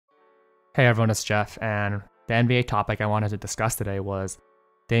Hey everyone, it's Jeff, and the NBA topic I wanted to discuss today was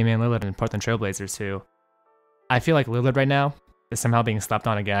Damian Lillard and Portland Trailblazers, who I feel like Lillard right now is somehow being slept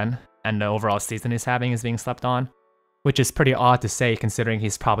on again, and the overall season he's having is being slept on, which is pretty odd to say considering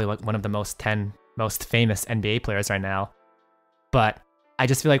he's probably like one of the 10 most famous NBA players right now. But I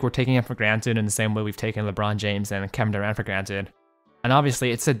just feel like we're taking him for granted in the same way we've taken LeBron James and Kevin Durant for granted. And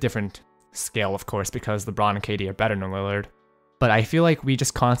obviously it's a different scale, of course, because LeBron and KD are better than Lillard. But I feel like we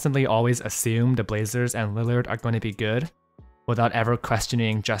just constantly always assume the Blazers and Lillard are going to be good without ever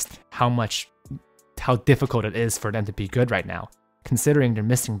questioning just how difficult it is for them to be good right now, considering they're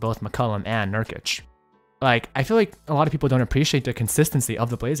missing both McCollum and Nurkic. Like, I feel like a lot of people don't appreciate the consistency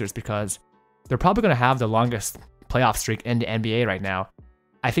of the Blazers because they're probably going to have the longest playoff streak in the NBA right now.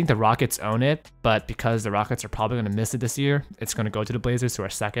 I think the Rockets own it, but because the Rockets are probably going to miss it this year, it's going to go to the Blazers, who are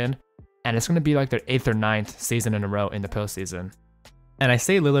second. And it's going to be like their 8th or 9th season in a row in the postseason. And I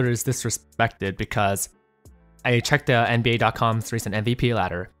say Lillard is disrespected because I checked the NBA.com's recent MVP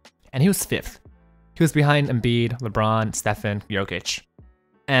ladder, and he was 5th. He was behind Embiid, LeBron, Stephen, Jokic.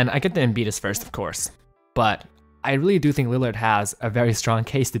 And I get the Embiid is first, of course. But I really do think Lillard has a very strong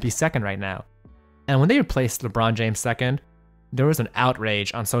case to be second right now. And when they replaced LeBron James second, there was an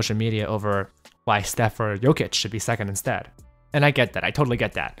outrage on social media over why Steph or Jokic should be second instead. And I get that, I totally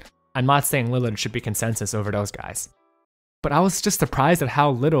get that. I'm not saying Lillard should be consensus over those guys. But I was just surprised at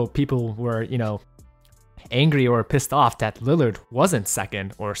how little people were, angry or pissed off that Lillard wasn't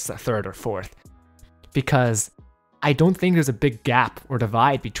second or third or fourth. Because I don't think there's a big gap or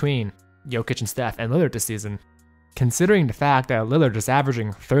divide between Jokic and Steph and Lillard this season, considering the fact that Lillard is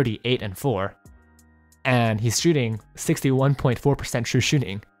averaging 38 and 4, and he's shooting 61.4% true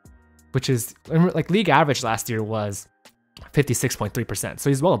shooting, which is, like, league average last year was 56.3%, so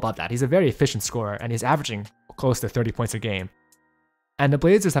he's well above that. He's a very efficient scorer, and he's averaging close to 30 points a game. And the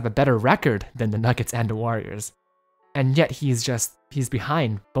Blazers have a better record than the Nuggets and the Warriors, and yet he's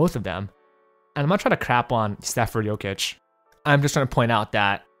behind both of them. And I'm not trying to crap on Steph or Jokic. I'm just trying to point out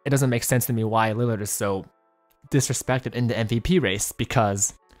that it doesn't make sense to me why Lillard is so disrespected in the MVP race,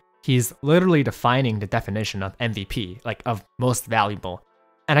 because he's literally defining the definition of MVP, like of most valuable.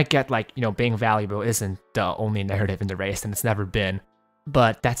 And I get, being valuable isn't the only narrative in the race, and it's never been.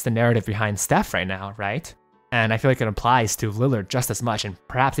 But that's the narrative behind Steph right now, right? And I feel like it applies to Lillard just as much, and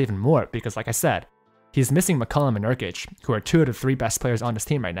perhaps even more, because like I said, he's missing McCollum and Nurkic, who are 2 of the 3 best players on this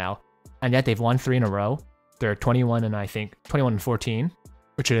team right now. And yet they've won 3 in a row. They're 21 and 14,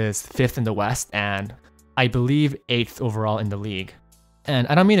 which is 5th in the West, and I believe 8th overall in the league. And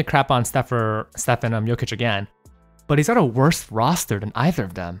I don't mean to crap on Steph and Jokic again, but he's got a worse roster than either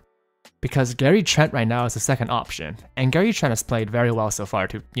of them, because Gary Trent right now is the second option, and Gary Trent has played very well so far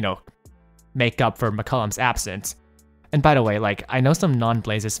to, make up for McCollum's absence. And by the way, I know some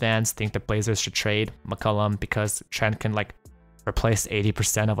non-Blazers fans think the Blazers should trade McCollum because Trent can, replace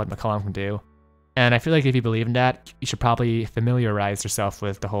 80% of what McCollum can do. And I feel like if you believe in that, you should probably familiarize yourself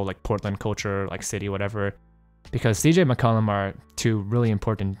with the whole, Portland culture, city, whatever, because CJ and McCollum are 2 really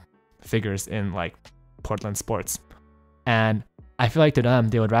important figures in, Portland sports. And I feel like to them,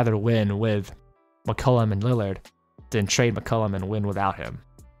 they would rather win with McCollum and Lillard than trade McCollum and win without him.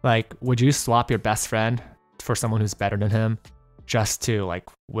 Would you swap your best friend for someone who's better than him just to,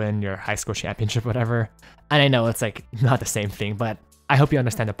 win your high school championship, whatever? And I know it's, not the same thing, but I hope you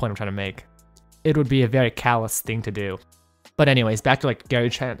understand the point I'm trying to make. It would be a very callous thing to do. But anyways, back to,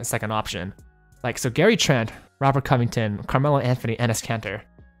 Gary Trent, the second option. So Gary Trent, Robert Covington, Carmelo Anthony, Enes Kanter,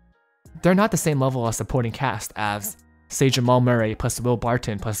 they're not the same level of supporting cast as, say, Jamal Murray plus Will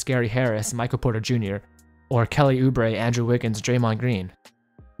Barton plus Gary Harris, Michael Porter Jr., or Kelly Oubre, Andrew Wiggins, Draymond Green.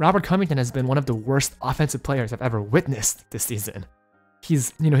 Robert Covington has been one of the worst offensive players I've ever witnessed this season.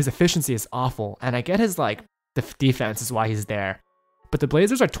 His efficiency is awful, and I get his, the defense is why he's there. But the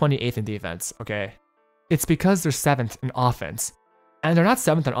Blazers are 28th in defense, okay? It's because they're 7th in offense. And they're not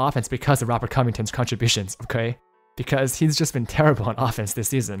 7th in offense because of Robert Covington's contributions, okay? Because he's just been terrible on offense this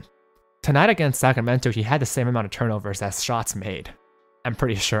season. Tonight against Sacramento, he had the same amount of turnovers as shots made. I'm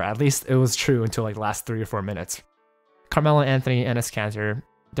pretty sure, at least it was true until the last 3 or 4 minutes. Carmelo Anthony and Enes Kanter,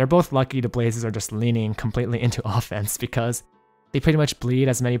 they're both lucky the Blazers are just leaning completely into offense, because they pretty much bleed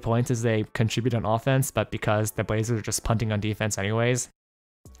as many points as they contribute on offense, but because the Blazers are just punting on defense anyways,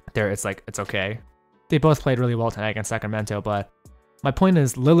 it's okay. They both played really well tonight against Sacramento, but my point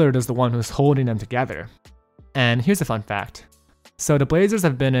is Lillard is the one who's holding them together. And here's a fun fact. So the Blazers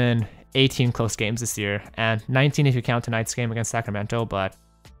have been in 18 close games this year, and 19 if you count tonight's game against Sacramento, but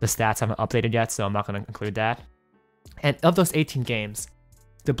the stats haven't updated yet, so I'm not going to include that. And of those 18 games,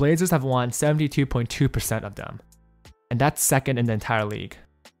 the Blazers have won 72.2% of them. And that's second in the entire league.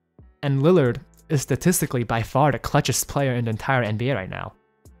 And Lillard is statistically by far the clutchest player in the entire NBA right now.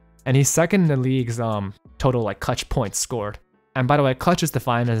 And he's second in the league's total like clutch points scored. And by the way, clutch is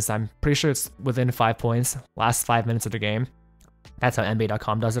defined as, I'm pretty sure it's within 5 points, last 5 minutes of the game. That's how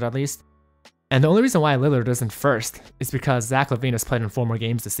NBA.com does it at least. And the only reason why Lillard isn't first is because Zach LaVine has played in 4 more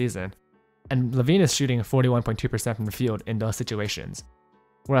games this season. And LaVine is shooting 41.2% from the field in those situations.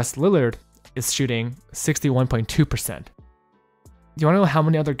 Whereas Lillard is shooting 61.2%. Do you want to know how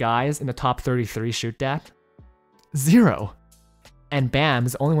many other guys in the top 33 shoot that? 0. And Bam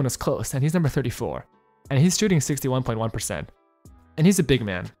is the only one that's close, and he's number 34. And he's shooting 61.1%. And he's a big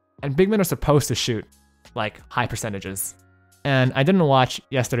man. And big men are supposed to shoot, like, high percentages. And I didn't watch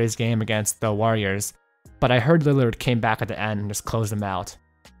yesterday's game against the Warriors, but I heard Lillard came back at the end and just closed them out.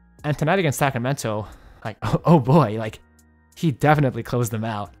 And tonight against Sacramento, like, oh boy, like, he definitely closed them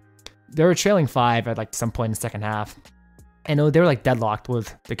out. They were trailing 5 at, like, some point in the second half. And they were, like, deadlocked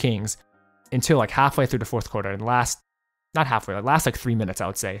with the Kings until, like, halfway through the fourth quarter. And last, like, 3 minutes, I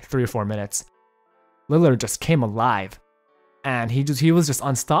would say, 3 or 4 minutes. Lillard just came alive. And he was just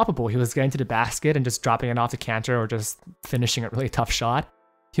unstoppable. He was getting to the basket and just dropping it off the canter or just finishing a really tough shot.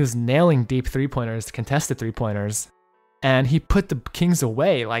 He was nailing deep 3-pointers, contested 3-pointers. And he put the Kings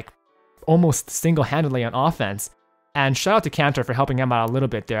away, like, almost single-handedly on offense. And shout out to Cantor for helping him out a little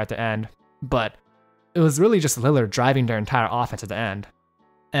bit there at the end. But it was really just Lillard driving their entire offense at the end.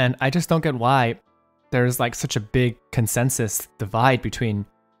 And I just don't get why there's, like, such a big consensus divide between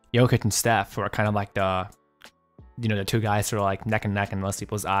Jokic and Steph, who are kind of like the 2 guys who are like neck and neck in most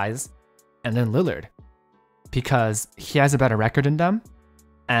people's eyes, and then Lillard, because he has a better record than them,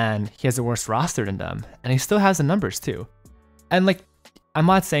 and he has a worse roster than them, and he still has the numbers too. And like, I'm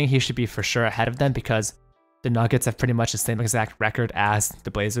not saying he should be for sure ahead of them because the Nuggets have pretty much the same exact record as the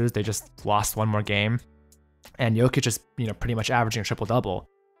Blazers. They just lost 1 more game, and Jokic is pretty much averaging a triple-double.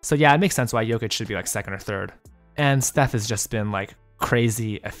 So yeah, it makes sense why Jokic should be like 2nd or 3rd. And Steph has just been like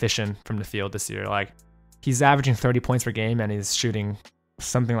crazy efficient from the field this year. Like, he's averaging 30 points per game, and he's shooting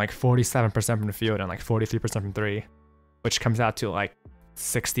something like 47% from the field and like 43% from 3, which comes out to like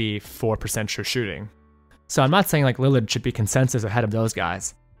 64% true shooting. So I'm not saying like Lillard should be consensus ahead of those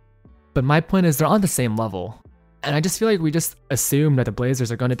guys, but my point is they're on the same level. And I just feel like we just assume that the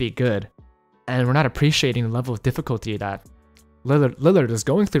Blazers are going to be good, and we're not appreciating the level of difficulty that Lillard is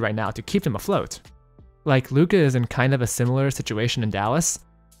going through right now to keep them afloat. Like, Luka is in kind of a similar situation in Dallas,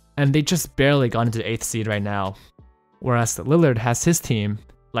 and they just barely got into the 8th seed right now, whereas Lillard has his team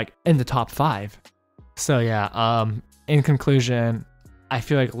like in the top 5. So yeah, in conclusion, I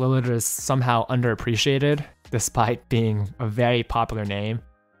feel like Lillard is somehow underappreciated despite being a very popular name,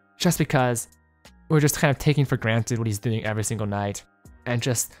 just because we're just kind of taking for granted what he's doing every single night and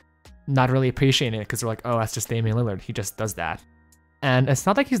just not really appreciating it because we're like, oh, that's just Damian Lillard, he just does that. And it's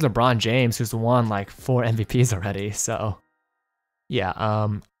not like he's LeBron James, who's won like 4 MVPs already. So yeah,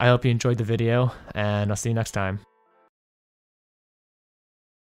 I hope you enjoyed the video, and I'll see you next time.